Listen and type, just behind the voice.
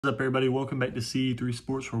What's up, everybody? Welcome back to CE3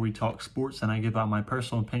 Sports, where we talk sports and I give out my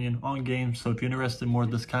personal opinion on games. So if you're interested in more of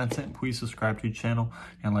this content, please subscribe to the channel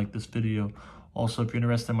and like this video. Also, if you're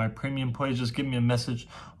interested in my premium plays, just give me a message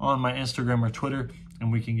on my Instagram or Twitter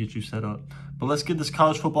and we can get you set up. But let's get this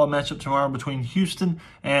college football matchup tomorrow between Houston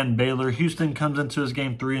and Baylor. Houston comes into his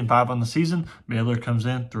game 3-5 on the season. Baylor comes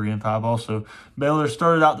in 3-5 also. Baylor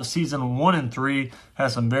started out the season 1-3, had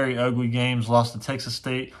some very ugly games, lost to Texas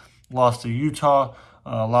State, lost to Utah,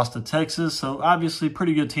 lost to Texas. So obviously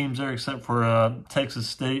pretty good teams there, except for Texas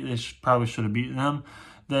State. They probably should have beaten them.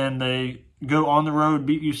 Then they go on the road,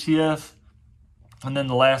 beat UCF. And then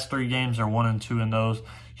the last three games are 1-2 in those.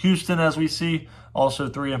 Houston, as we see, also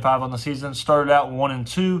 3-5 on the season. Started out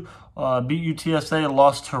 1-2, beat UTSA,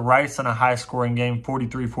 lost to Rice in a high-scoring game,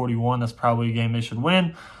 43-41. That's probably a game they should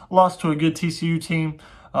win. Lost to a good TCU team.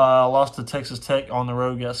 Lost to Texas Tech on the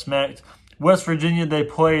road, got smacked. West Virginia, they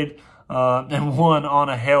played and won on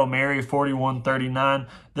a Hail Mary, 41-39.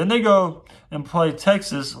 Then they go and play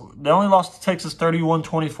Texas. They only lost to Texas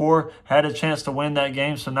 31-24. Had a chance to win that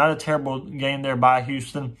game, so not a terrible game there by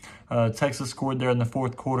Houston. Texas scored there in the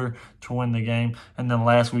fourth quarter to win the game. And then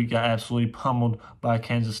last week got absolutely pummeled by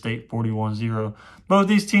Kansas State, 41-0. Both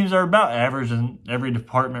these teams are about average in every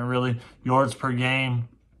department, really. Yards per game,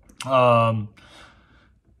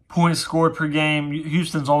 points scored per game.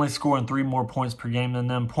 Houston's only scoring 3 more points per game than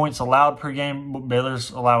them. Points allowed per game,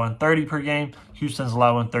 Baylor's allowing 30 per game. Houston's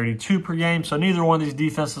allowing 32 per game. So neither one of these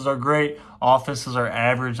defenses are great. Offenses are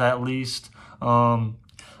average at least.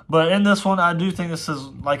 But in this one, I do think this is,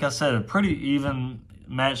 like I said, a pretty even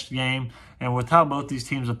matched game. And with how both these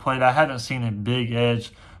teams have played, I haven't seen a big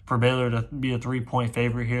edge for Baylor to be a 3-point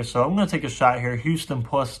favorite here. So I'm going to take a shot here. Houston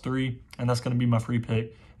 +3, and that's going to be my free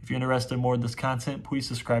pick. If you're interested in more of this content, please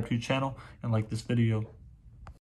subscribe to the channel and like this video.